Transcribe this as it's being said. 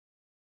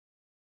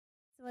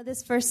So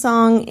this first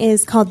song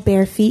is called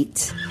Bare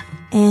Feet,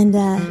 and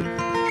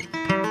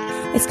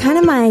it's kind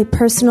of my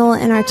personal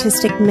and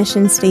artistic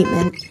mission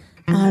statement.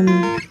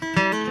 I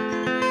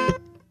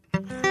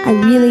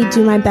really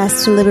do my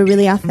best to live a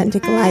really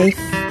authentic life,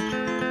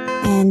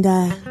 and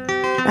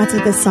that's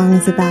what this song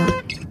is about.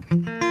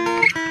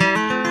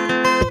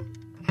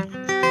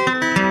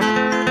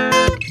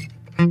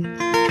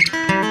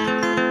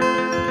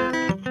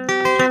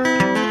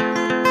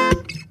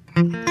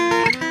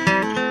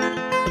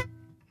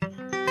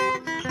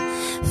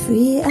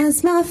 Free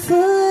as my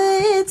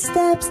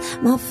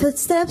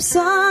footsteps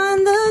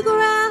on the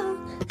ground,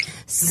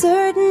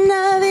 certain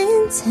of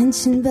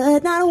intention,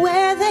 but not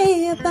where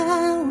they are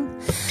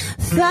bound.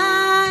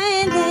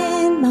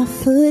 Finding my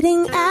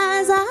footing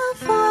as I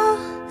fall,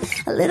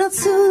 a little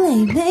too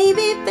late,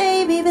 maybe,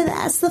 baby, but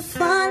that's the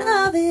fun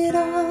of it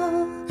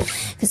all.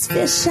 'Cause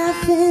fish have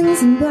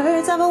fins and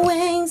birds have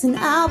wings, and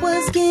I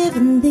was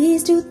given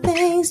these two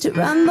things to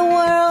run the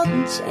world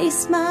and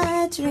chase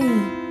my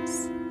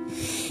dreams.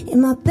 In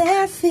my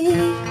bare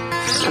feet,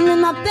 I'm in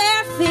my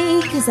bare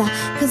feet, cause I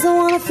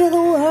wanna feel the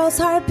world's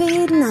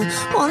heartbeat, and I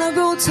wanna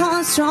grow tall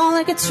and strong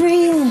like a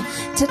tree, and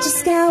touch the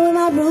sky with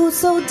my roots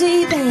so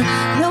deep, and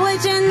no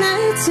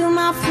agenda to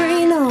my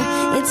free, no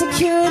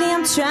insecurity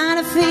I'm trying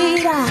to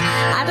feed,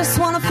 I just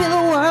wanna feel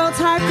the world's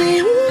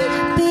heartbeat,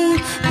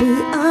 beat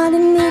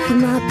underneath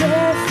my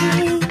bare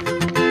feet,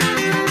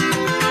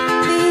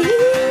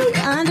 beat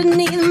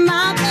underneath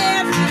my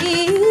bare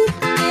feet.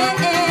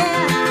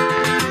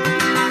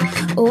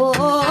 Oh,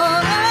 oh,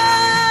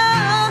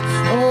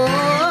 oh,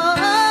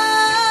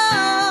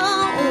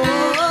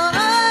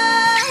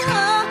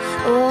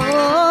 oh,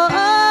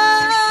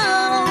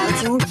 oh,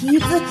 don't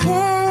keep the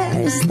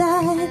cares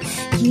that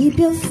keep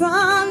you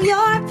from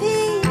your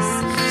peace.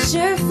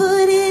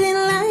 Sure-footed and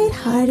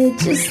light-hearted,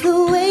 just the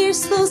way you're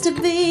supposed to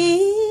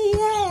be.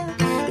 Yeah.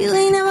 You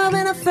ain't never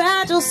been a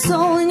fragile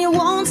soul, and you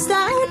won't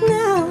start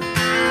now.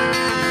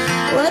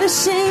 What a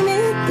shame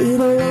it'd be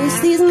to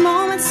waste these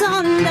moments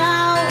on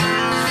doubt.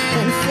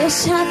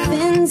 Fish have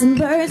fins and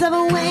birds have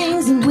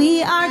wings, and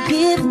we are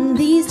given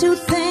these two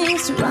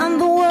things to run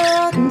the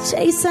world and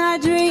chase our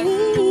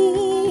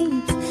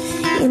dreams.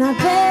 In our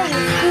bare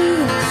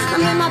feet,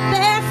 I'm in my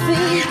bare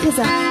feet, cause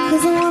I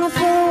wanna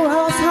feel the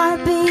world's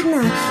heartbeat, and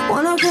I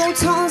wanna grow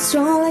tall and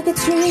strong like a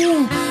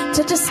tree,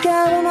 touch the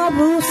sky with my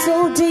roots so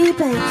deep,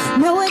 and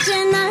no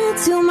agenda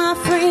to my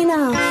free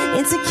now.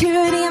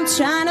 Insecurity I'm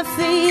trying to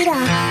feed,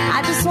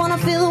 I just wanna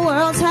feel the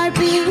world's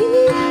heartbeat,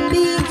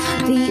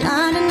 beat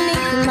underneath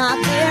my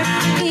bare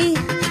feet.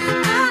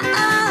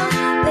 Oh,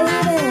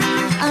 baby,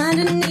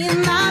 underneath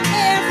my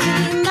bare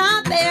feet, my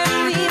bare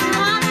feet,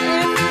 my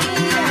bare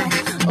feet.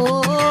 Oh,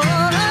 oh,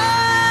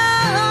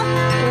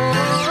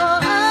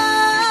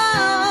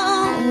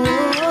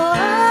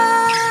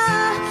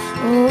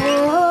 oh,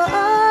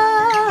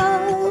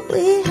 oh,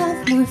 we have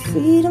more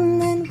freedom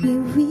than we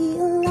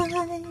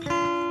realize.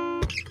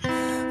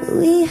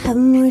 We have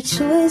more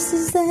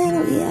choices than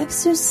we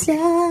exercise.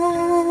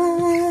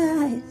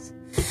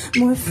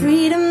 More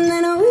freedom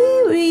than we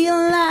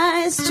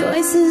realize,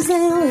 choices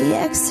than we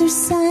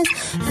exercise.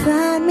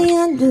 Find me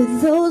under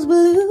those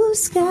blue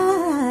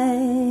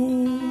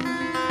skies.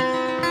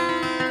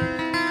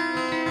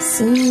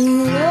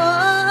 Sing, oh,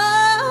 oh,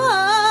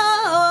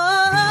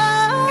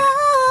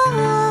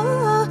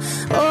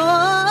 oh, oh,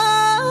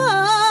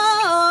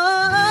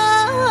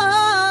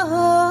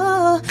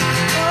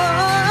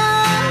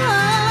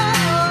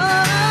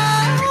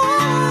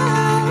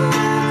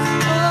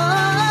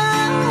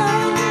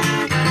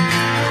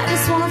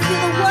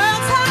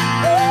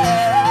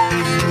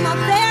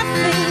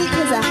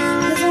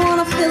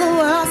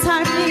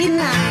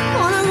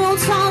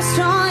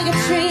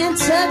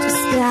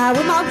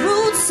 with my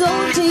roots so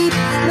deep,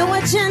 no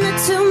agenda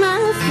to my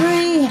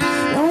free,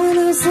 no one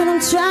knows what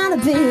I'm trying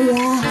to be.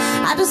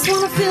 I just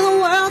wanna feel the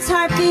world's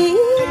heartbeat,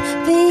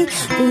 beat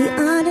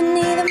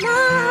underneath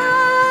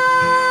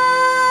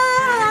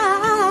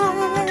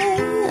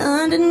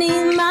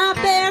my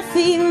bare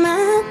feet,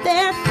 my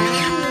bare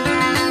feet.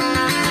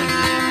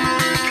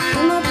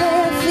 In my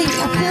bare feet,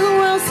 I feel the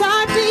world's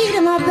heartbeat.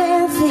 In my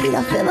bare feet,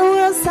 I feel the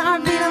world's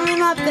heartbeat. I'm in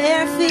my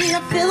bare feet, I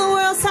feel the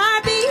world's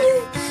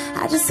heartbeat.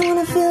 I just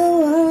wanna feel the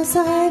world's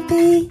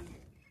heartbeat.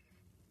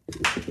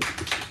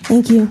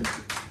 Thank you.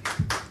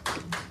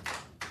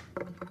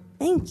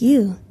 Thank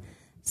you.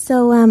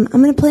 So I'm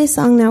going to play a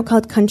song now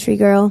called Country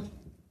Girl.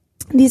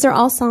 These are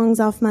all songs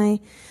off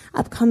my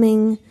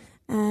upcoming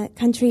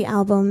country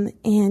album,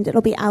 and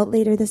it'll be out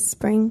later this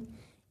spring.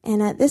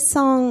 And this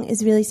song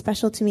is really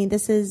special to me.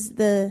 This is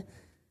the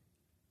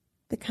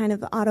kind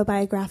of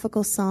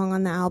autobiographical song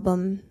on the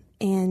album,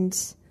 and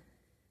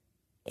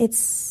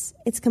it's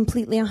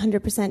completely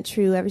 100%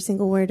 true. Every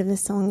single word of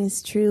this song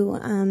is true.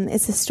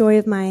 It's the story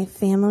of my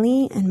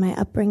family and my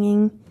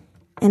upbringing.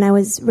 And I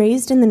was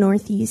raised in the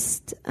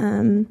Northeast,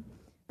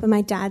 but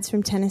my dad's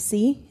from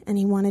Tennessee, and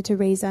he wanted to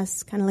raise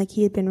us kind of like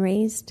he had been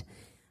raised,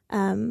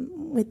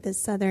 with the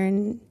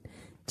Southern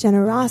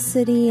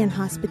generosity and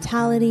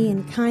hospitality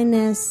and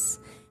kindness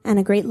and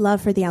a great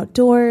love for the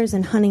outdoors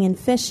and hunting and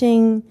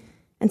fishing.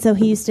 And so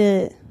he used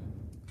to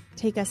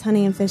take us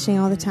hunting and fishing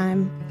all the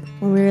time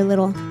when we were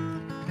little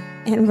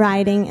and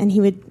riding, and he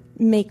would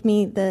make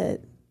me the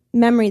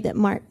memory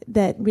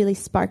that really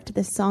sparked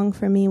this song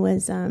for me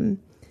was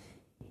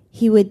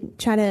he would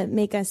try to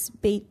make us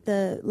bait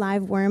the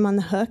live worm on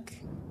the hook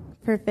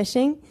for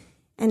fishing,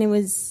 and it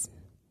was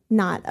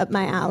not up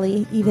my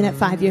alley, even at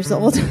 5 years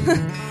old.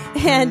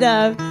 And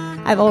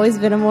I've always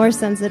been a more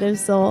sensitive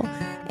soul.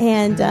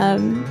 And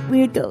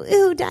we would go,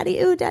 ooh,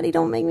 daddy,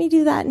 don't make me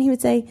do that. And he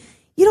would say,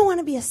 you don't want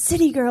to be a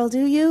city girl,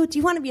 do you? Do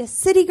you want to be a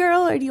city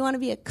girl or do you want to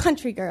be a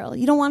country girl?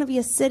 You don't want to be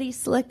a city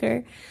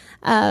slicker.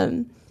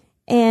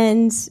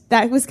 And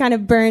that was kind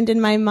of burned in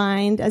my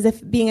mind as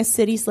if being a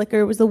city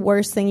slicker was the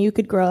worst thing you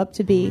could grow up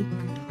to be.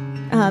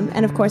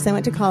 And of course, I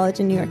went to college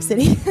in New York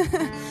City.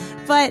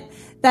 But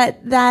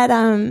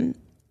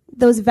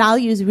those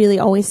values really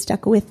always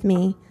stuck with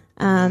me.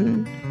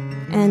 And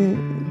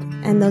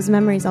those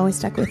memories always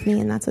stuck with me.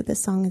 And that's what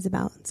this song is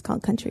about. It's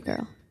called Country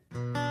Girl.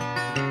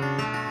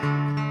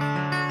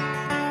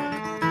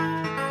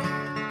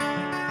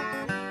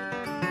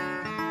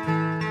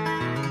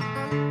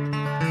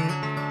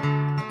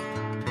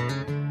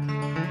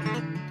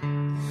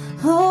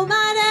 Oh,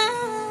 my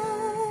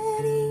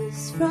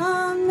daddy's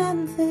from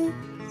Memphis.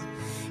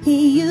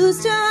 He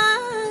used to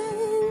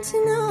hunt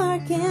in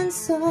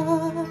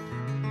Arkansas.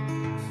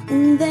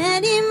 And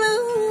then he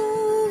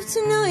moved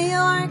to New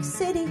York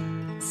City.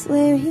 It's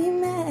where he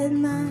met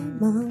my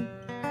mom.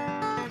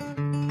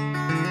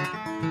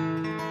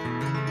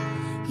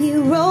 He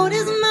wrote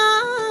his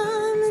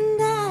mom and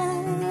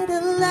dad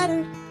a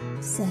letter.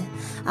 Said,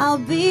 I'll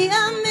be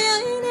a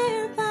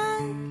millionaire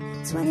by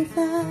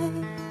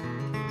 25.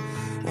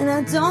 And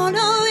I don't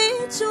know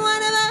which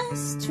one of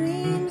us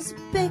dreams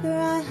bigger.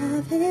 I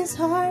have his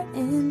heart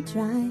and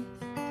drive.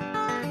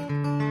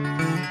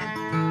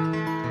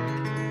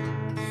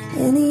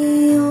 And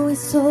he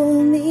always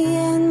told me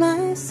and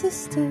my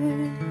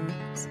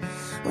sisters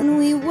when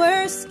we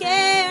were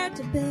scared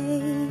to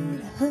bait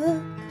a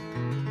hook,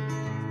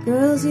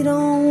 girls, you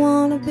don't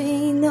want to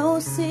be no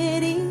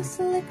city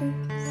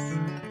slickers.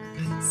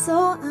 So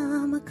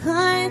I'm a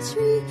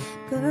country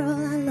girl.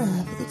 I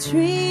love the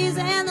trees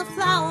and the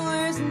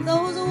flowers and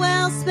those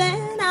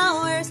well-spent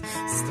hours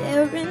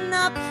staring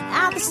up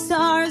at the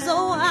stars.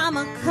 Oh, I'm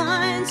a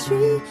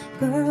country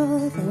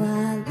girl, though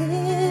I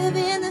live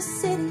in the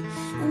city,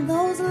 and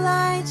those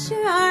lights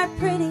sure are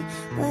pretty,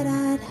 but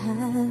I'd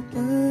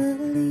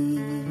happily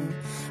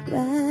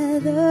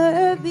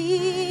rather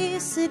be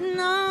sitting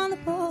on the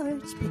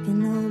porch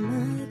picking on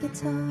my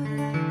guitar.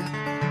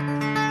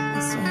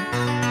 That's right.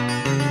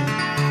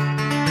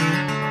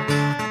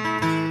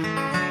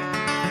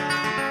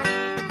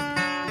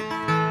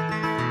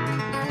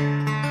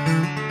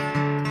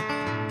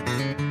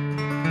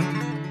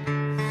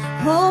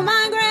 Oh,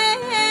 my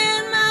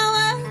grandma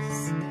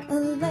was a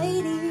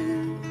lady.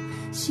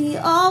 She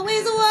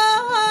always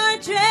wore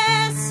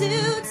dress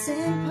suits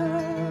and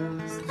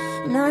pearls.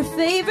 And our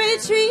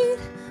favorite treat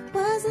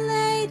was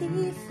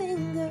lady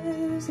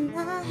fingers, and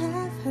I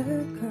have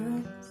her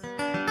curls.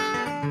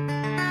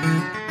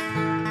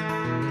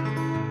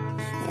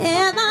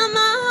 And my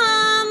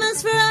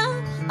mama's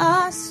from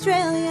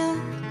Australia,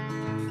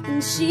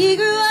 and she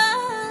grew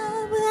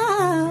up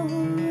without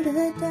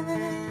a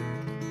dad.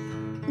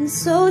 And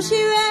so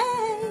she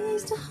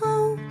raised a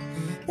home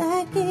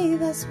that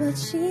gave us what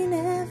she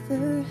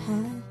never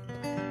had.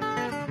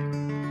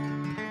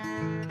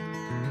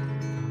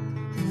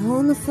 And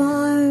on the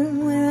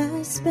farm where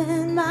I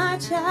spent my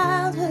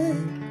childhood,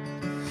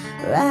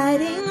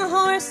 riding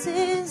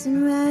horses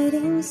and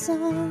writing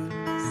songs,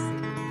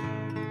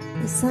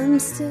 yes, I'm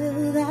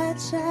still that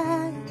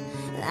child.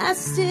 That's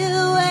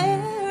still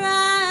where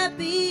I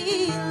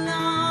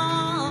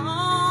belong.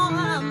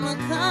 I'm a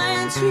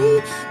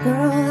country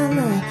girl. I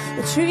love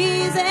the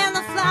trees and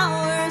the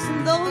flowers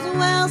and those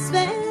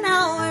well-spent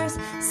hours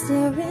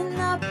staring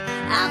up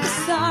at the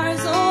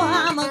stars. Oh,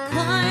 I'm a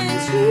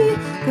country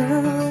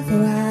girl,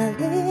 though I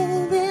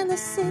live in the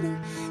city,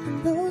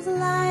 and those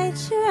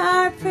lights sure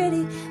are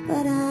pretty,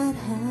 but I'd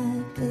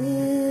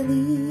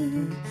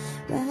happily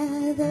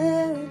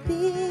rather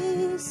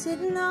be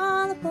sitting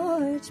on the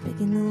porch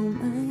picking on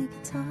my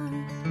guitar.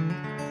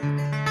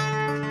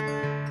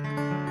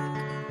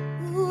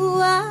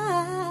 Ooh,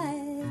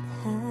 I'd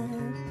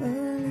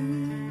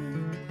happily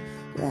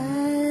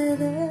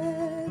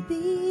rather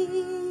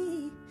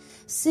be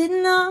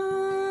sitting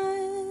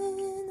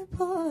on the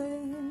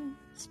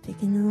porch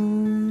picking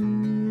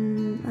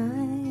on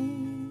my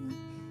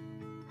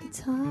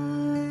guitar.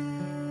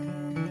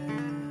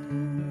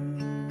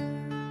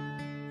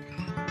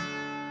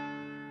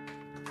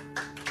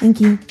 Thank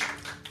you.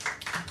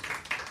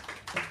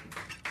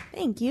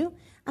 Thank you.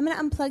 I'm going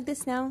to unplug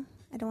this now.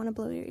 I don't want to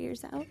blow your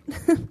ears out.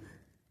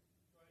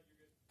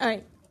 All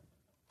right.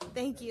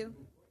 Thank you.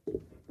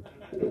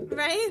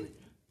 Right?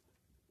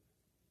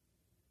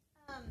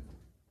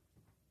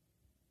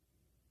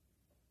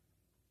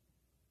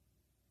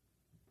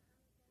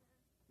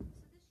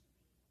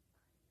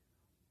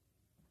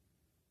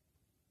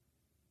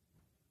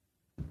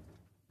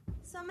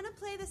 So I'm going to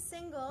play the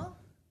single.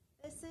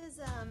 This is,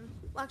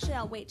 well, actually,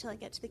 I'll wait till I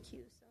get to the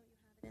cue so you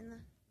have it in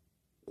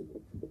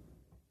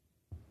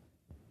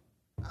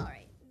the... All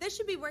right. This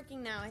should be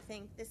working now, I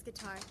think, this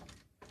guitar.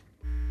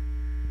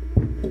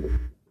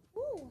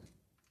 Ooh.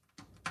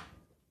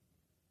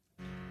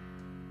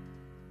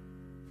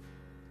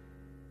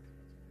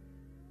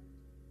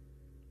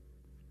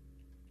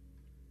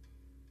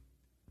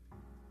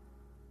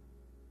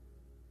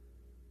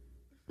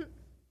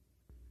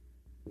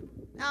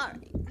 All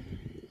right.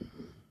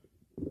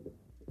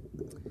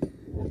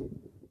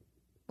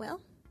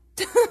 Well,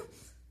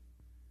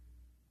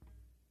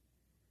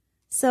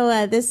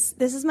 so this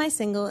is my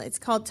single. It's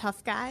called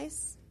Tough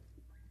Guys.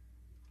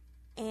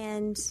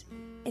 And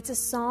it's a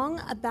song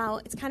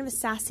about, it's kind of a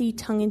sassy,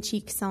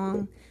 tongue-in-cheek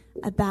song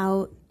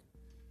about,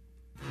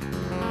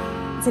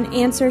 it's an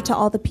answer to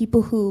all the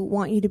people who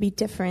want you to be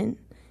different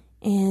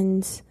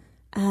and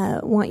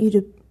want you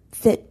to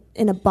fit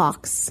in a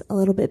box a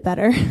little bit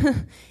better.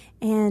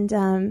 And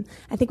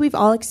I think we've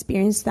all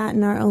experienced that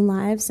in our own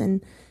lives.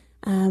 And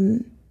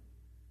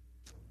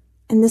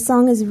this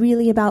song is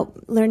really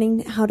about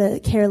learning how to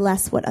care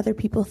less what other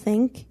people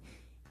think.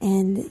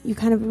 And you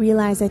kind of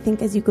realize, I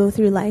think, as you go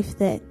through life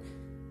that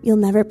you'll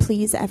never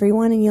please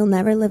everyone and you'll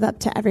never live up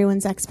to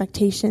everyone's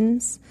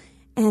expectations.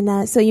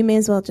 And so you may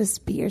as well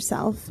just be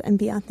yourself and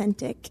be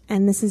authentic.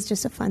 And this is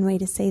just a fun way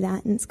to say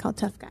that, and it's called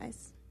Tough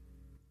Guys.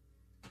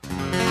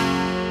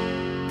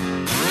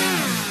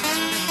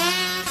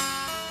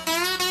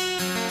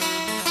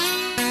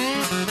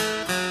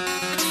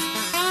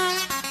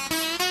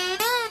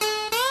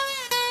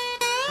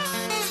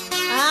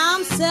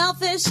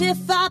 Selfish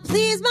if I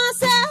please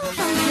myself.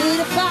 I'm good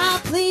if I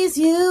please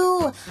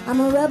you. I'm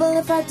a rebel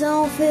if I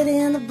don't fit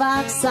in the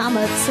box. I'm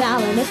a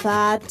talent if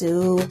I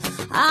do.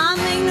 I'm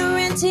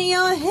ignorant to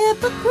your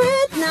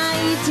hypocrite,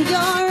 naive to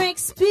your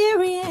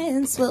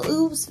experience. Well,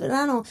 oops, but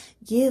I don't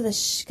give a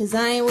cause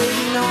I ain't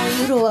waiting on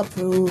you to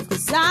approve.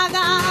 Cause I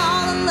got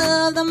all the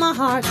love that my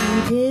heart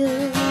can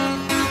give.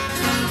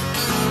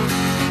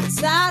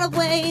 Inside a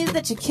way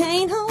that you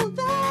can't hold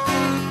back.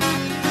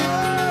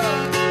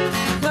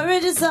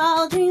 Courage is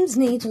all dreams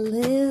need to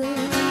live.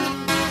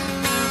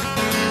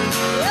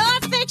 Your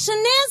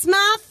fiction is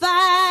my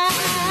fact.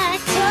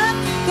 Tough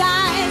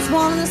guys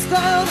want this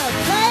girl to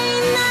play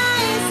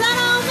nice. I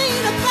don't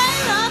mean to play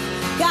rough,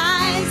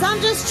 guys. I'm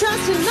just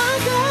trusting my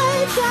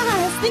good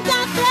guys. Think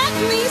I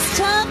threaten these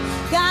tough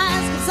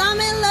guys, cause I'm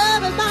in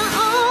love with my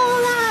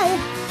own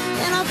life.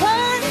 And I've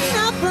heard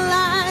enough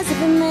lies. If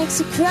it makes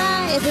you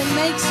cry, if it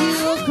makes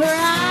you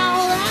cry,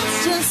 well,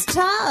 that's just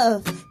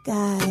tough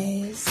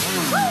guys.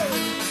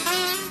 Woo!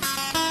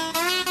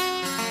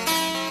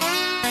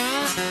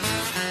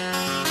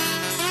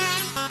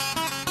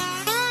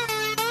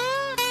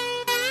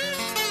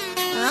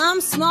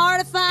 I'm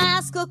smart if I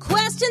ask a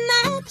question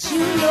that you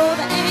know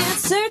the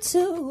answer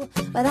to.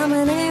 But I'm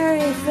an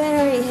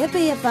airy-fairy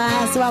hippie if I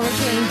ask why we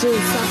can't do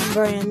something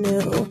brand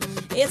new.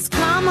 It's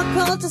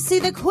comical to see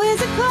the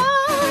quizzical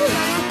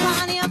look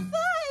upon your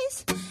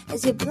face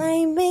as you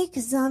blame me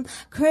cause I'm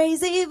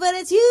crazy. But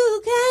it's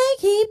you can't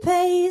keep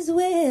pace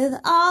with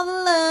all the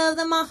love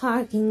that my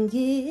heart can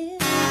give.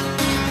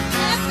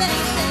 Yeah,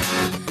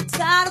 baby,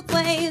 tidal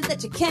wave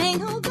that you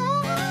can't hold back.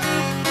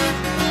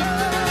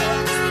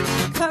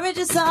 Courage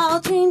is all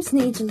dreams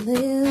need to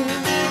live.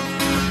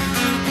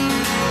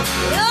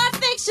 Your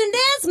fiction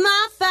is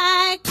my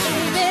fact.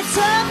 Baby,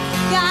 tough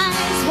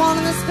guys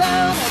wanting this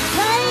girl to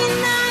play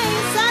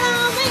nice. I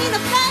don't mean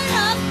to play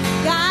rough,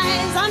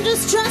 guys. I'm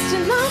just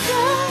trusting my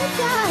good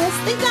guys.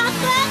 Think I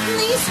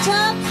threaten these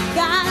tough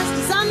guys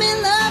cause I'm in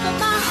love with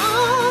my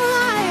own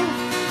life.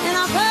 And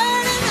I've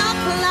heard enough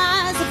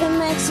lies. If it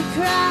makes you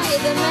cry,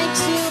 if it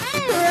makes you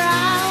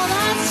cry, well,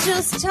 that's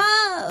just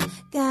tough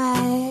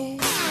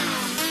guys.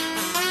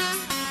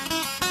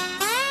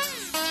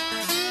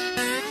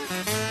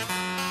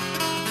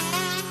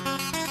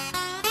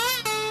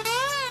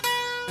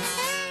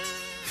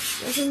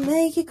 Does it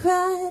make you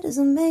cry? Does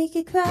it make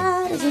you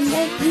cry? Does it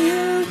make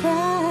you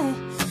cry?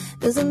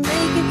 Does it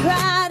make you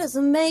cry? Does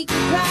it make you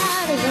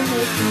cry? Does it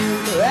make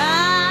you cry?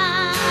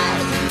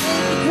 Does it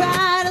make you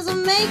cry? Does it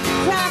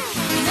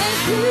make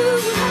you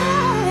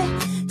cry?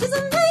 Does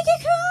it make you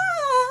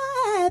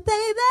cry?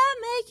 Baby,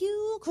 make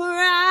you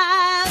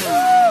cry.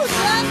 Ooh,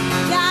 tough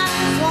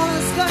guys want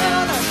this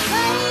girl to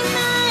play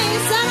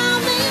nice. I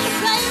don't mean to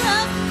play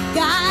rough,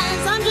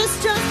 guys. I'm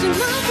just trusting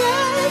my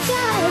good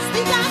guys.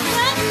 Think I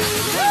threaten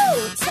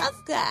tough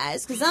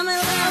guys, cause I'm in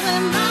love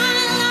with my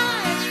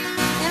life.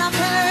 And I've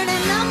heard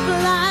enough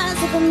lies.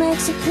 If it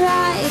makes you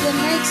cry, if it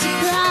makes you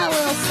cry,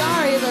 well,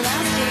 sorry, but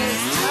that's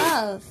just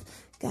tough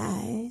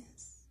guys.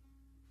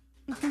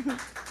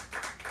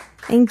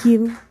 Thank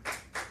you.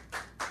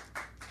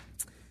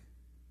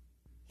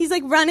 He's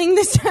like running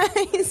this time.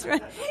 He's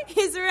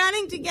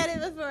running to get it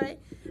before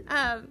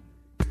I...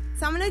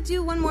 So I'm going to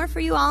do one more for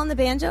you all on the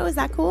banjo. Is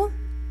that cool?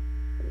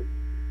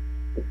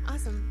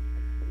 Awesome.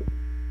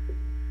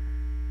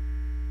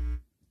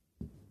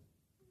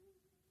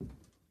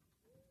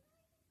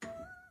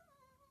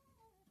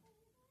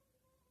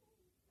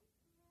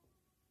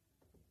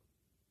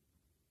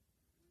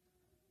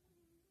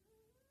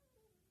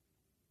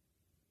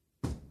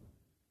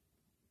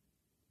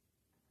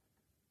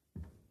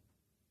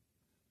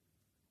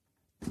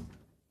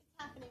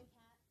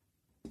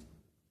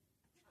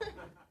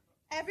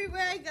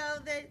 Everywhere I go,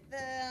 the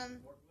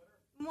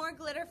more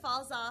glitter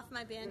falls off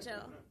my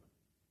banjo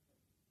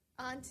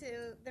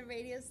onto the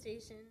radio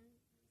station.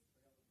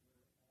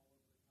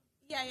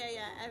 Yeah,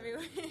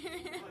 everywhere.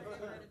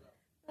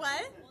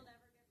 What?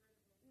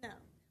 No.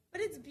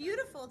 But it's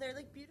beautiful. They're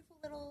like beautiful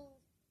little,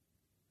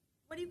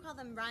 what do you call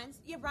them?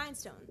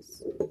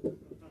 Rhinestones.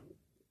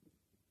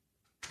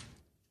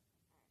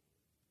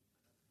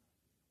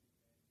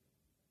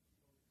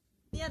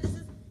 Yeah, this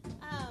is,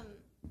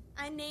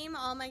 I name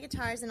all my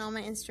guitars and all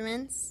my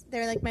instruments.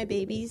 They're like my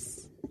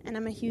babies, and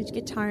I'm a huge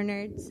guitar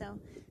nerd, so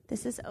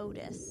this is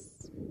Otis.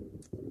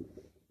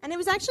 And it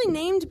was actually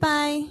named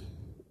by...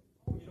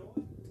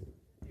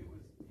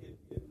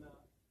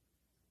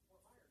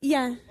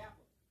 Yeah.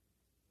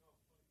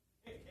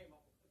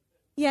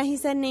 Yeah, he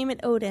said name it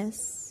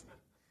Otis.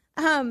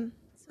 So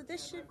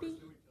this should be...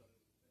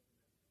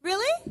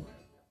 Really?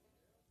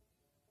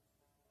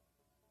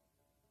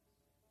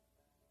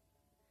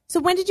 So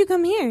when did you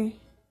come here?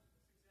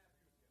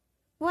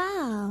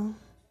 Wow.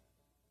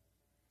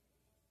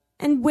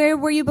 And where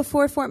were you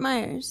before Fort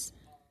Myers?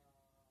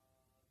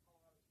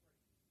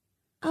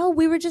 Oh,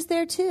 we were just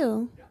there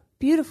too.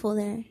 Beautiful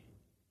there.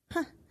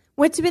 Huh.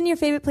 What's been your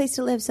favorite place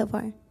to live so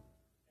far?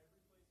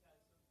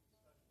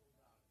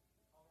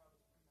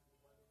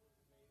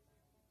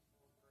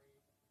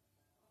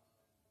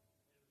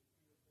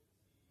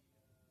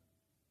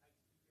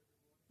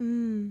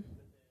 Mm.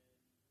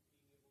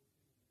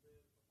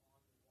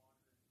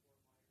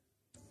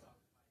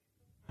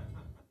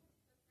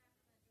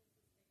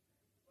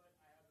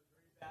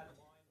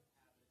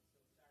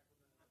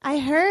 I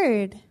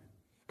heard.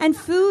 And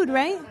food,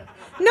 right?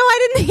 No,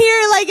 I didn't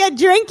hear like a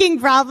drinking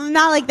problem,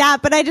 not like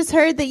that, but I just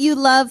heard that you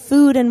love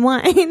food and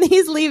wine.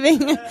 He's leaving.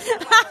 But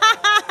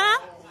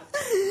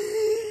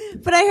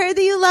I heard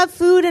that you love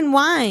food and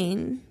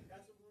wine.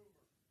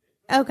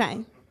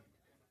 Okay.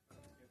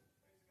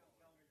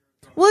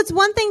 Well, it's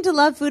one thing to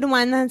love food and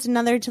wine, that's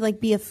another to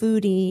like be a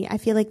foodie. I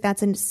feel like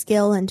that's a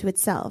skill unto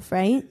itself,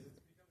 right?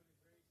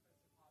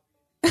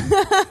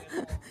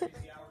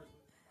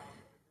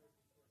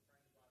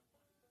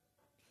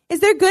 Is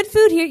there good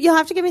food here? You'll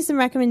have to give me some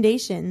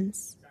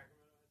recommendations.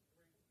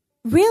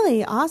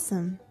 Really?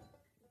 Awesome.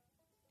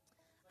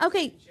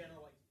 Okay.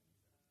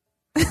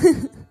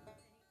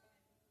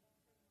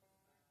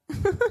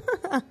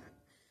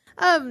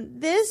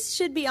 This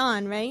should be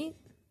on, right?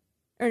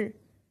 Or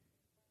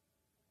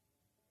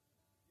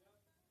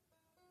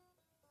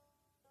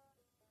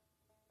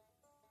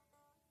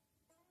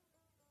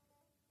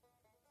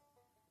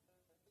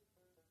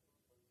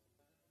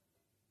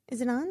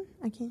is it on?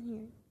 I can't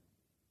hear.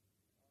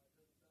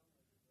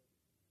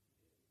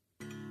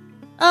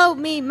 Oh,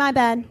 me, my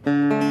bad.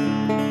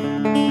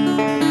 I'm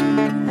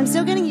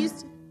still getting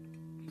used to...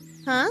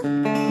 Huh?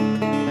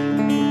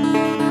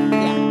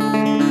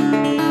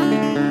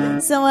 Yeah.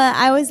 So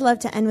I always love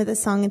to end with a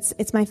song.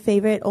 It's my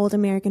favorite old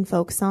American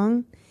folk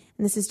song.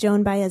 And this is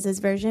Joan Baez's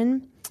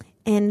version.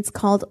 And it's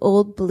called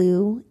Old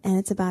Blue. And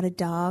it's about a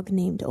dog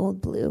named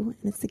Old Blue.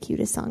 And it's the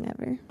cutest song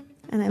ever.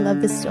 And I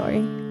love this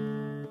story.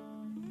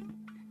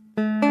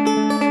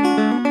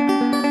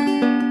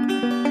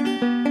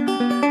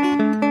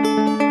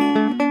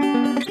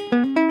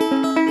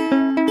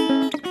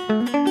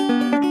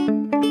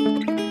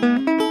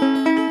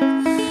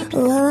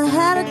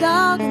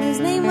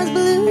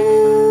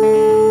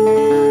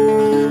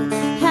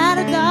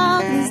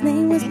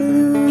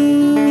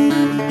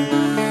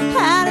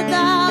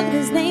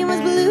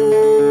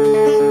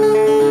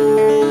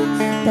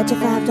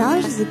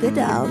 $5 is a good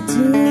dog,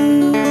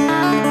 too.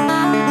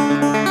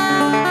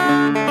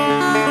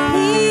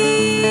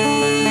 Hey,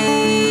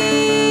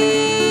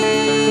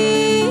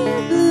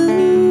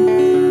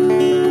 Blue,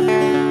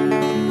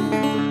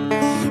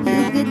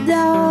 you're a good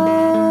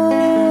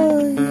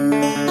dog.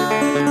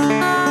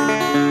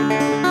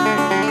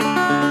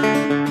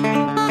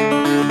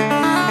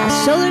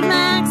 I shouldered my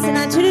axe and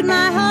I tooted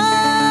my horn.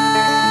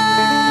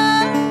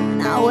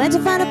 I went to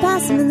find a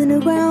possum in the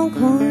new ground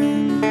corn.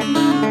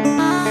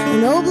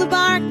 An old blue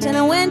barked and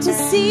I went to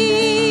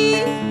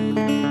see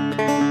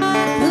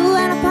Blue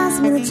and a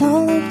possum in a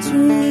tall oak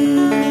tree.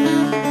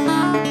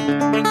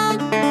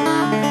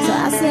 So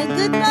I said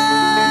goodbye,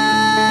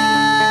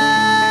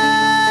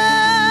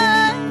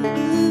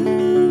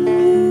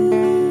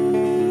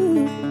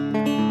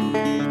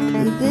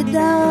 Blue, you good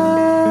dog.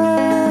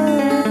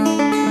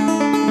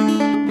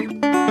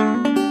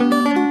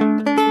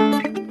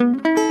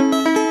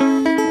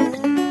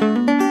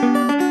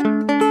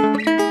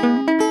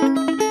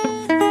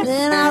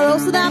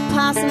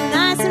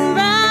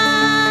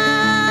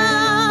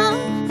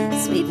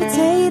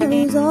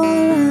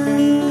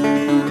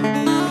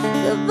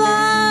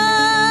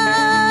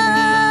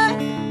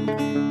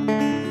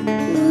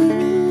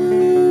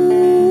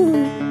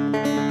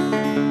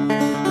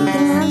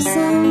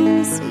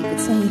 Some sweet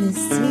potatoes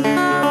too.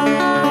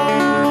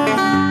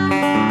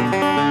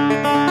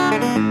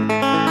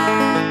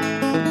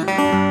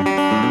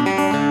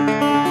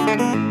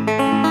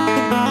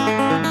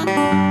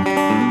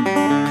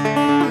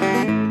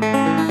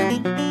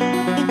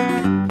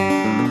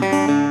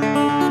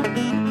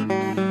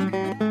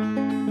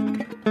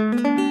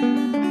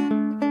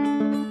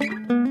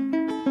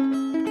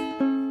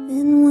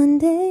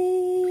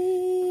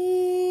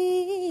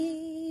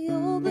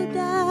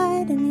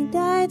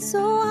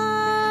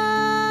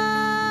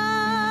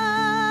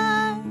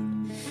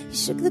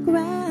 shook the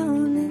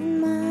ground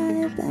in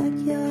my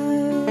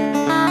backyard.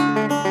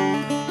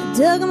 I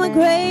dug in my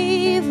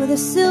grave with a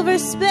silver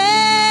spade. I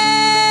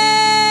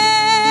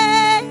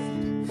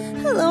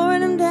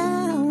lowered him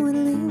down with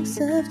links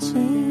of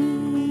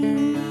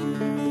chain.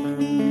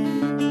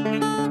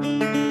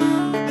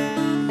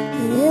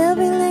 And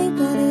every link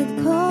that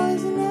it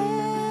calls an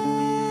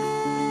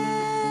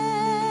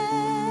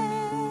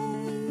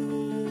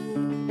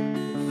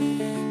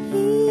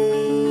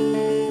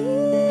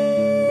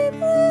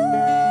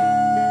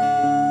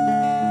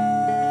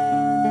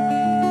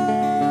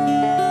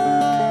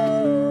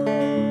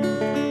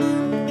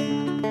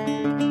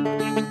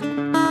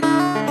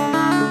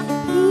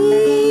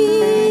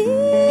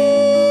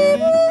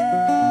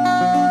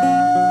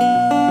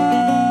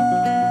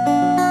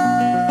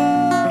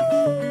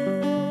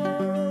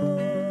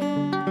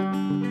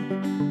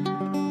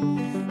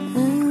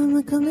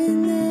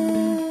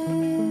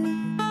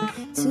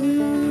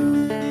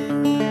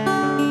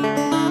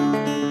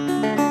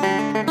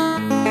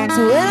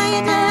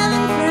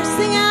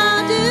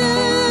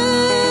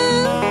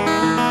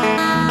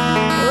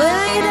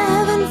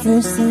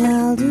first thing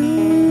I'll do.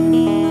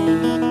 When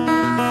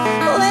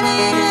I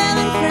get to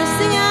heaven, first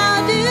thing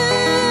I'll do.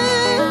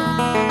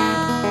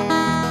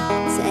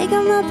 Take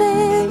out my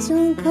banjo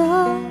and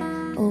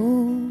call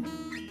old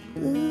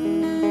blue.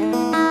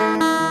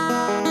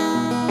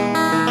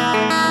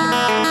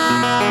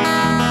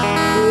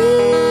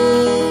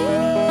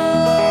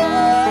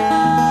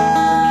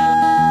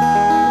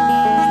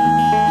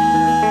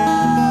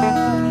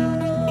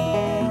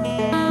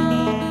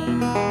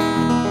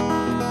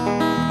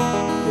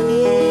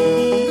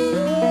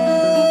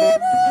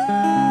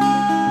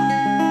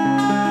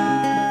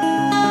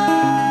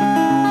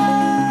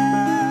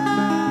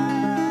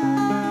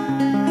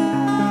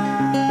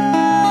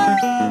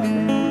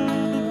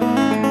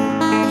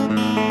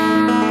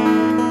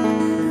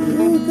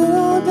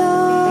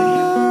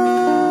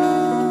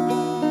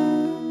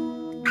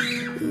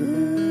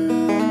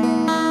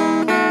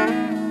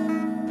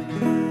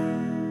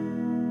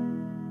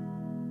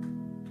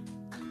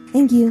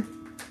 Thank you.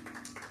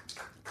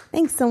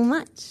 Thanks so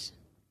much.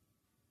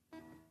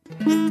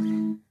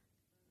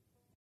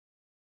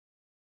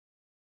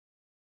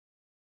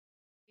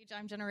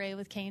 I'm Jenna Ray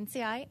with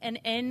KNCI, and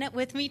in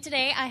with me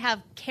today I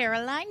have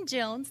Caroline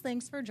Jones.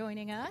 Thanks for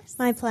joining us.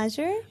 My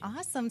pleasure.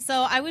 Awesome.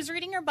 So I was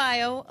reading your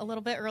bio a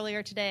little bit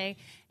earlier today,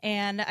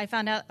 and I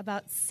found out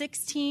about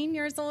 16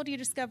 years old you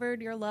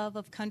discovered your love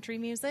of country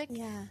music.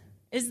 Yeah.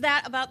 Is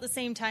that about the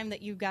same time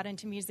that you got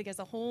into music as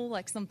a whole,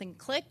 like something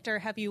clicked, or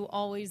have you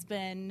always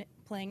been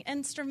playing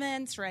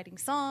instruments, writing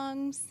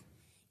songs?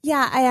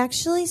 Yeah, I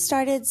actually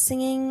started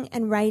singing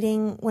and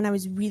writing when I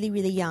was really,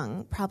 really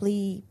young,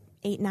 probably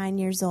 8, 9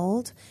 years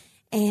old.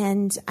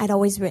 And I'd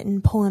always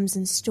written poems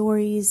and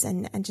stories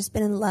and just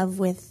been in love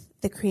with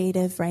the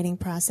creative writing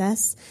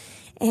process.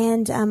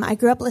 And I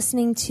grew up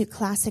listening to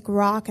classic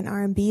rock and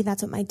R&B.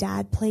 That's what my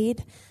dad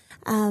played.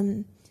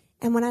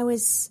 And when I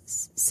was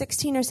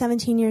 16 or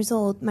 17 years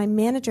old, my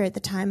manager at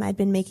the time, I'd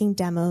been making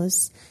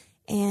demos,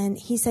 and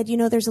he said, you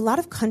know, there's a lot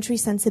of country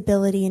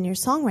sensibility in your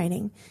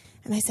songwriting.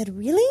 And I said,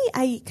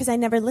 really? Because I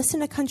never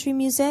listened to country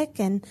music,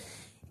 and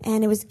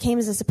it came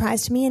as a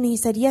surprise to me. And he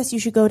said, yes, you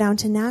should go down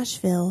to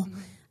Nashville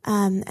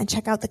and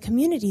check out the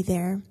community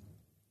there.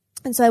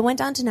 And so I went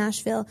down to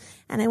Nashville,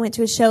 and I went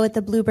to a show at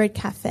the Bluebird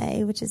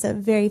Cafe, which is a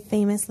very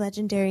famous,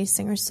 legendary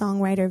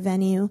singer-songwriter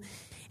venue.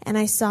 And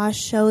I saw a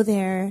show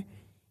there,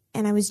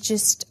 and I was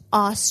just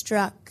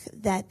awestruck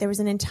that there was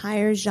an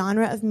entire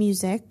genre of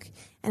music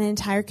and an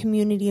entire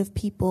community of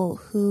people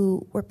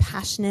who were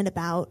passionate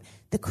about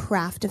the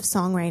craft of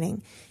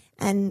songwriting.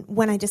 And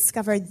when I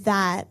discovered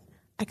that,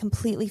 I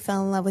completely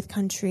fell in love with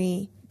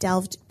country,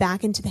 delved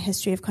back into the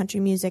history of country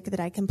music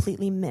that I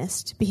completely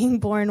missed being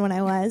born when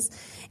I was,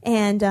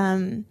 and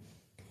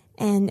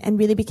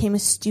really became a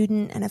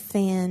student and a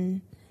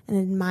fan, an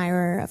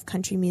admirer of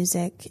country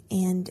music,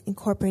 and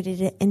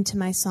incorporated it into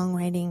my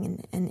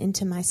songwriting and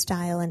into my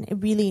style. And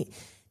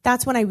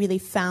that's when I really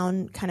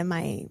found kind of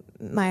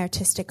my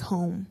artistic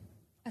home.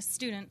 A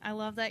student. I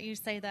love that you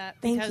say that.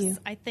 Thank because you.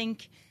 I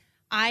think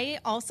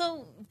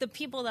the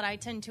people that I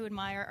tend to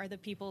admire are the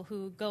people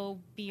who go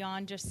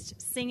beyond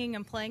just singing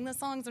and playing the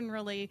songs, and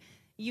really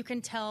you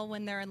can tell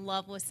when they're in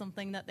love with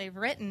something that they've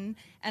written.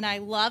 And I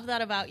love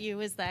that about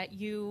you, is that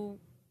you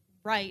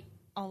write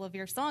all of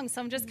your songs.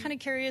 So I'm just kind of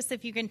curious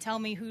if you can tell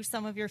me who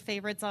some of your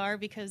favorites are,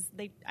 because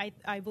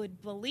I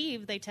would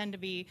believe they tend to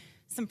be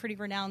some pretty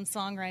renowned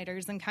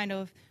songwriters, and kind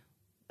of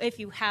if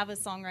you have a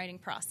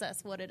songwriting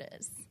process, what it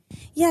is.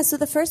 Yeah, so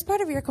the first part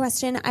of your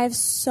question, I have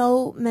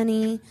so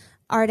many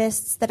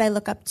artists that I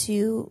look up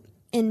to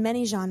in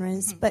many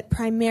genres, but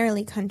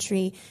primarily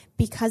country,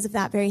 because of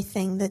that very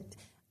thing, that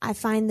I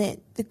find that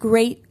the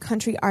great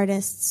country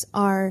artists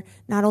are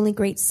not only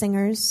great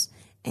singers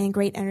and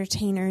great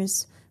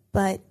entertainers,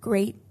 but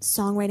great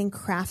songwriting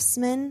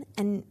craftsmen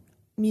and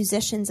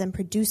musicians and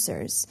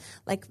producers.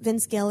 Like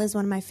Vince Gill is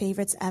one of my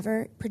favorites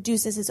ever,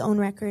 produces his own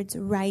records,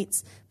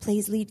 writes,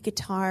 plays lead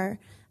guitar,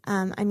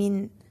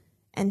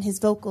 and his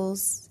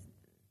vocals,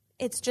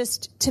 it's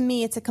just, to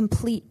me, it's a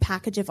complete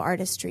package of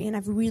artistry. And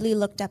I've really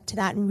looked up to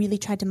that and really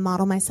tried to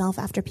model myself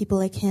after people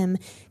like him,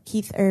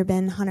 Keith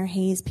Urban, Hunter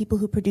Hayes, people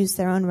who produce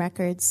their own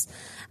records.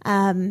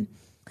 And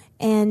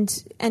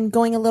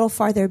going a little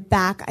farther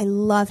back, I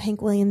love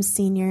Hank Williams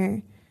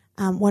Sr.,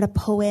 what a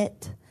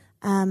poet.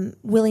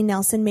 Willie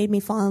Nelson made me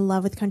fall in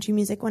love with country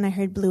music when I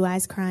heard Blue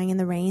Eyes Crying in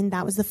the Rain.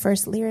 That was the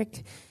first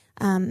lyric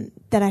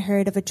that I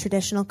heard of a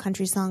traditional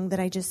country song that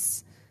I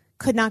just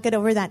could not get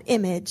over that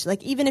image.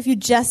 Like, even if you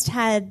just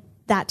had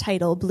that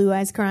title, Blue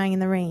Eyes Crying in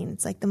the Rain,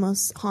 it's like the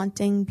most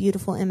haunting,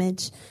 beautiful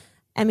image.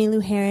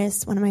 Emmylou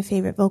Harris, one of my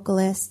favorite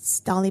vocalists,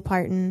 Dolly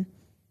Parton,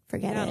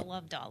 forget it. You gotta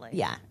love Dolly.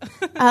 Yeah.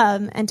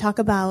 And talk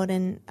about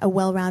a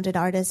well-rounded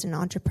artist and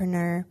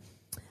entrepreneur.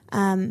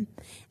 And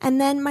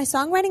then my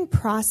songwriting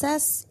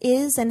process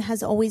is and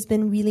has always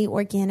been really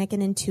organic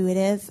and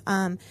intuitive.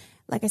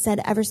 Like I said,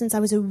 ever since I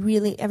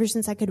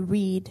could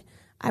read,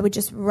 I would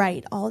just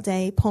write all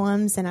day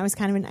poems, and I was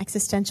kind of an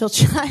existential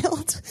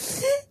child.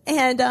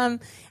 And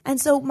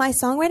so my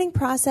songwriting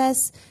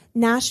process,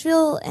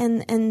 Nashville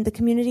and the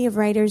community of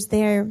writers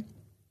there,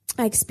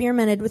 I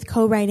experimented with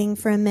co-writing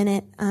for a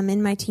minute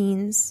in my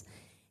teens,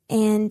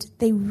 and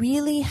they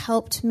really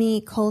helped me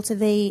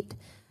cultivate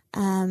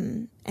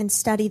and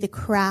study the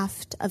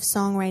craft of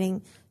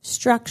songwriting,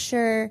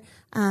 structure,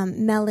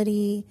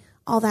 melody,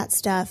 all that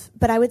stuff.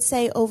 But I would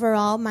say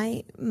overall,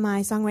 my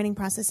songwriting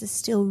process is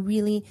still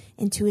really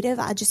intuitive.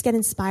 I'll just get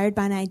inspired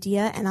by an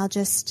idea, and I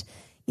just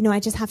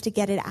have to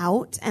get it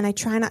out. And I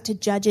try not to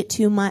judge it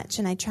too much,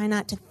 and I try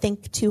not to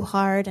think too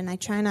hard, and I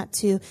try not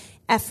to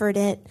effort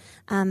it,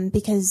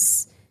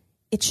 because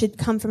it should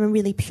come from a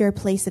really pure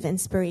place of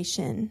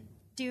inspiration.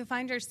 Do you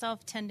find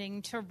yourself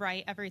tending to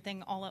write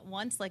everything all at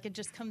once? Like it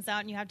just comes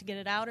out and you have to get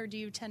it out? Or do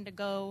you tend to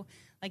go,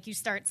 like you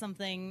start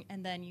something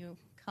and then you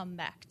come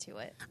back to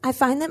it? I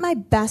find that my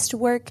best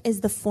work is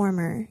the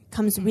former.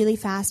 Comes really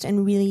fast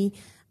and really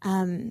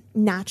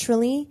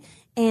naturally.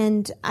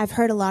 And I've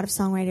heard a lot of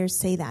songwriters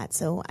say that,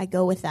 so I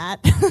go with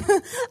that.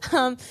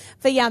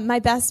 But yeah, my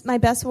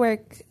best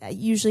work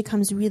usually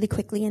comes really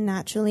quickly and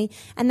naturally.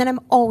 And then I'm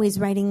always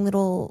writing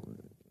little,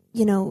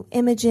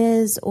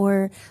 images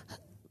or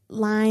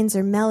lines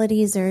or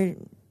melodies or,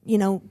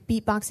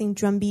 beatboxing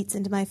drum beats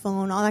into my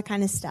phone, all that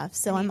kind of stuff.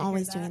 So I'm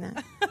always doing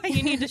that.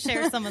 You need to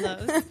share some of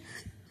those.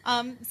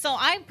 So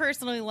I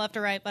personally love to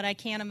write, but I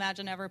can't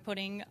imagine ever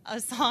putting a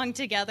song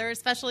together,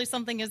 especially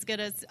something as good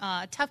as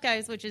Tough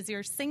Guys, which is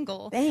your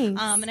single. Thanks.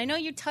 And I know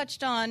you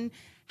touched on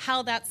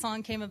how that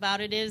song came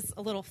about. It is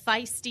a little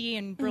feisty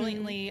and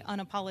brilliantly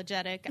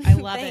unapologetic. I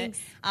love it.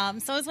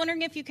 So I was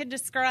wondering if you could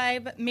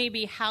describe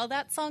maybe how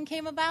that song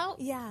came about.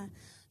 Yeah.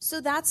 So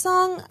that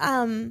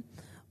song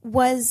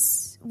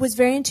was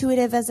very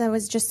intuitive, as I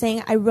was just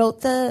saying. I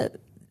wrote the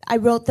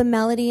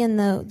melody and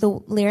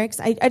the lyrics.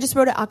 I just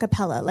wrote it a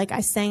cappella. Like, I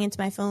sang into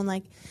my phone,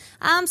 like,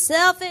 I'm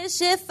selfish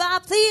if I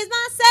please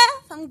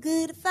myself. I'm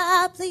good if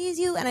I please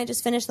you. And I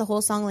just finished the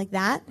whole song like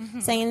that,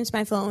 sang it into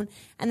my phone.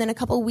 And then a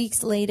couple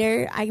weeks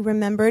later, I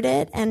remembered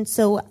it. And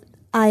so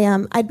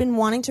I'd been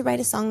wanting to write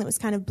a song that was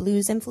kind of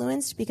blues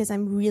influenced, because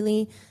I'm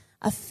really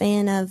a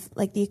fan of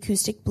like the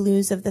acoustic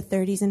blues of the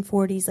 30s and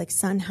 40s, like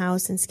Son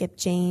House and Skip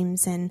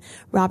James and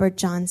Robert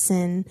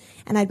Johnson.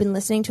 And I'd been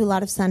listening to a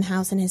lot of Son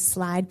House and his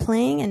slide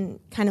playing and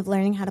kind of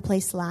learning how to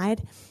play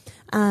slide.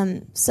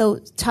 So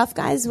Tough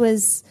Guys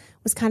was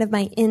kind of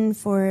my in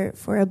for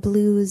a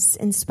blues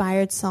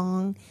inspired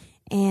song.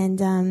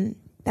 And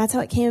that's how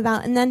it came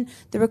about. And then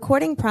the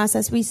recording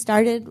process, we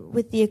started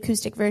with the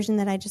acoustic version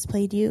that I just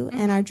played you,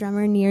 and our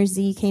drummer Nir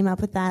Z came up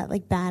with that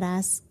like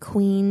badass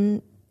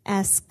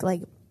Queen-esque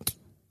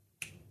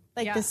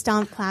the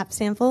stomp clap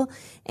sample,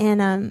 and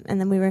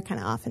then we were kind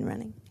of off and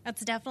running.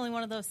 That's definitely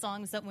one of those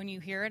songs that when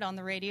you hear it on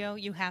the radio,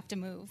 you have to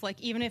move.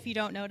 Like, even if you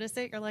don't notice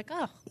it, you're like,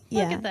 oh,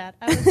 look at that.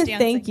 I was dancing.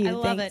 Thank you. I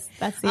love it.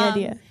 That's the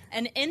idea.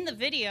 And in the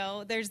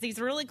video, there's these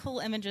really cool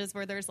images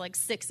where there's like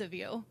 6 of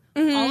you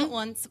all at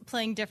once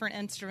playing different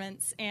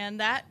instruments.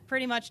 And that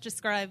pretty much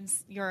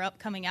describes your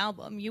upcoming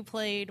album. You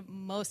played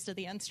most of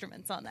the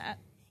instruments on that.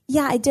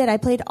 Yeah, I did. I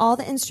played all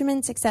the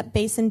instruments except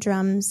bass and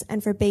drums.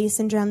 And for bass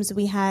and drums,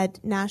 we had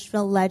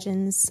Nashville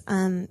legends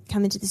come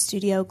into the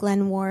studio.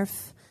 Glenn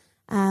Worf,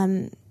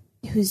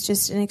 who's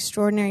just an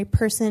extraordinary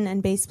person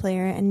and bass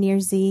player, and Nir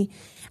Z.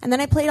 And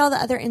then I played all the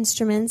other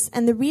instruments.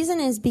 And the reason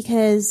is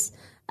because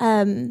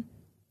I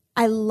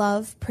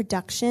love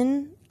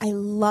production. I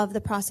love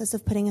the process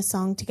of putting a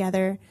song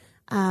together.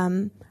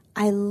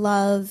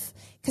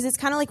 Because it's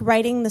kind of like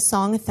writing the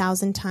song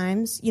 1,000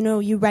 times.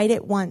 You write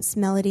it once,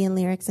 melody and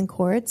lyrics and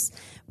chords,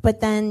 but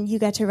then you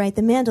get to write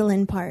the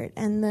mandolin part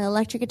and the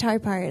electric guitar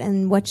part,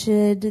 and what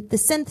should the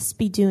synths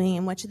be doing,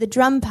 and what should the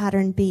drum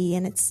pattern be,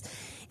 and it's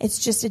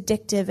just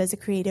addictive as a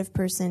creative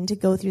person to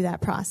go through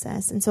that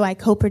process. And so I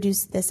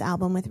co-produced this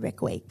album with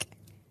Rick Wake.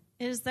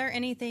 Is there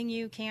anything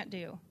you can't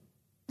do?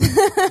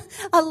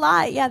 A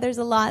lot. Yeah, there's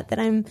a lot that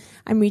I'm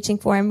reaching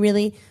for. I'm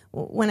really,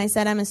 when I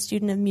said I'm a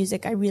student of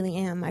music, I really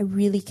am. I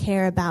really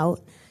care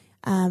about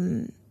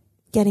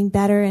getting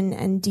better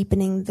and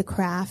deepening the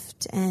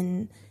craft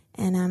and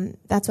And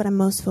that's what I'm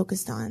most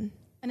focused on.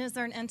 And is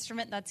there an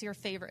instrument that's your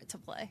favorite to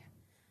play?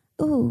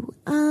 Ooh,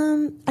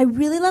 I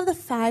really love the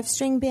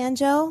 5-string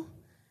banjo.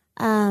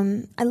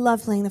 I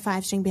love playing the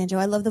 5-string banjo.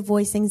 I love the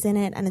voicings in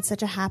it, and it's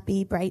such a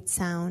happy, bright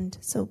sound.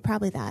 So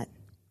probably that.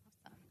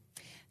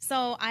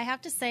 So I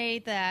have to say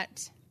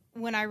that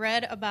when I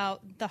read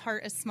about the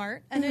Heart is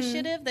Smart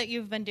initiative that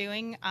you've been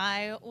doing,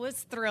 I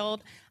was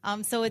thrilled.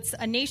 So it's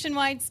a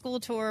nationwide school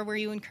tour where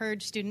you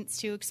encourage students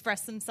to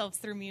express themselves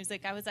through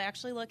music. I was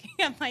actually looking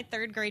at my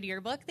 3rd grade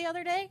yearbook the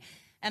other day,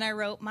 and I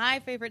wrote, my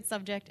favorite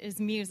subject is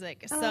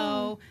music. Oh.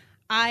 So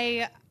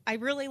I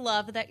really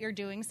love that you're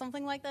doing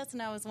something like this,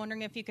 and I was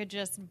wondering if you could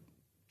just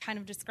kind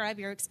of describe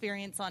your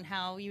experience on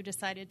how you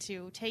decided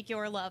to take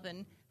your love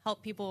and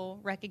help people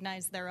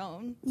recognize their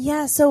own.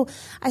 Yeah, so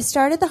I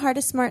started the Heart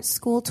is Smart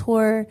school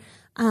tour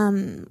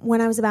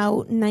when I was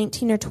about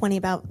 19 or 20,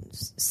 about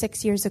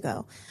 6 years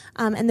ago.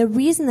 And the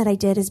reason that I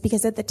did is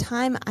because at the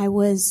time I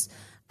was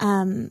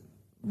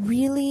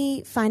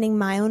really finding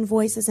my own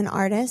voice as an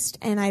artist,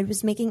 and I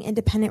was making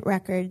independent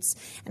records,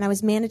 and I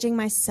was managing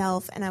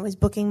myself, and I was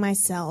booking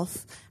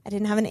myself. I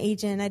didn't have an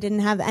agent. I didn't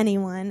have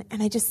anyone.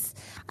 And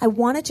I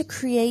wanted to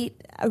create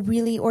a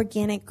really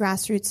organic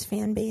grassroots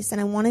fan base,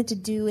 and I wanted to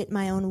do it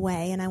my own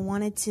way. And I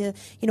wanted to,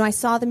 I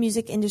saw the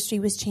music industry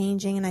was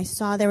changing, and I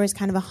saw there was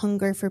kind of a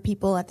hunger for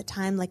people at the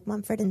time like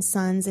Mumford &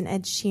 Sons and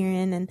Ed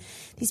Sheeran, and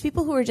these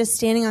people who were just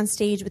standing on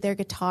stage with their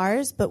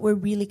guitars, but were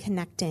really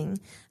connecting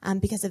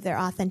because of their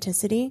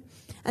authenticity.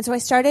 And so I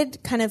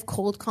started kind of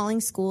cold calling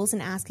schools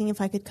and asking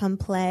if I could come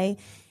play.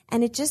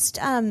 And it just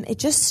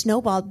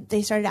snowballed.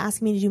 They started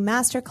asking me to do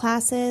master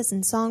classes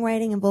in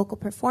songwriting and vocal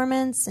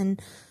performance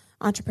and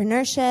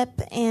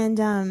entrepreneurship. And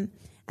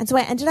so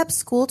I ended up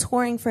school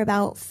touring for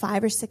about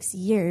 5 or 6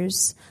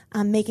 years,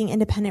 making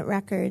independent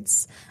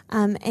records.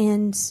 And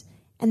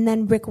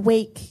then Rick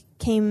Wake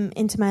came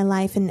into my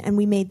life, and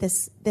we made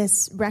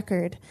this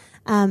record.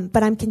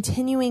 But I'm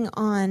continuing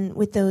on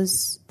with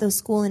those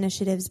school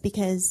initiatives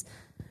because,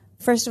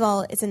 first of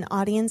all, it's an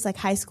audience, like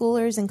high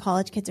schoolers and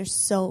college kids are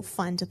so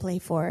fun to play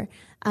for.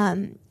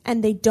 And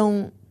they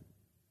don't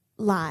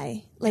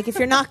lie. Like, if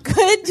you're not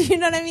good, you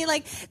know what I mean?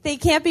 Like, they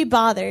can't be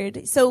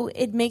bothered. So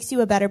it makes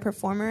you a better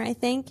performer, I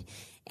think.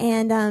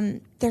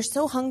 And they're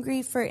so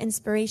hungry for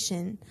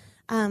inspiration.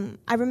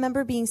 I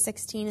remember being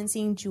 16 and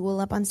seeing Jewel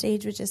up on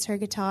stage with just her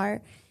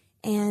guitar.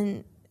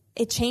 And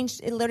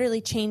it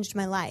literally changed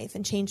my life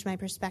and changed my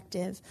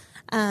perspective.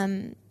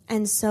 And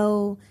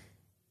so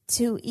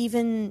to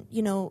even,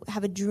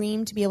 have a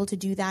dream to be able to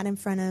do that in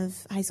front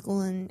of high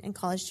school and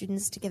college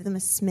students, to give them a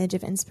smidge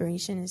of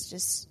inspiration, is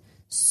just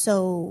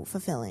so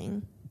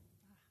fulfilling.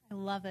 I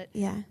love it.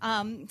 Yeah.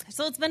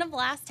 So it's been a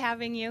blast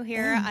having you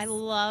here. Thanks. I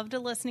loved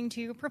listening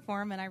to you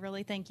perform, and I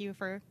really thank you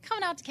for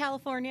coming out to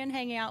California and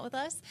hanging out with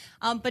us.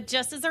 But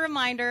just as a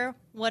reminder,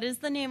 what is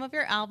the name of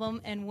your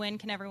album, and when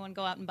can everyone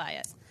go out and buy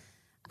it?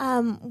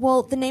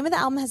 Well, the name of the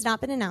album has not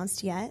been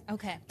announced yet.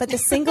 Okay. But the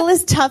single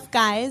is Tough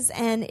Guys,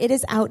 and it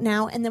is out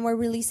now. And then we're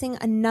releasing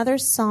another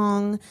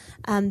song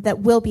that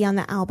will be on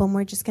the album.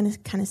 We're just going to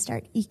kind of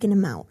start eking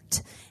them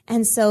out.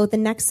 And so the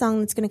next song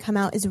that's going to come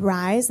out is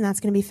Rise, and that's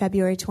going to be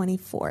February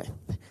 24th.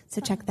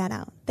 So check that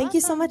out. Thank you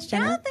so much,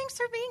 Jenna. Yeah, thanks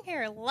for being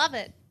here. Love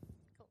it.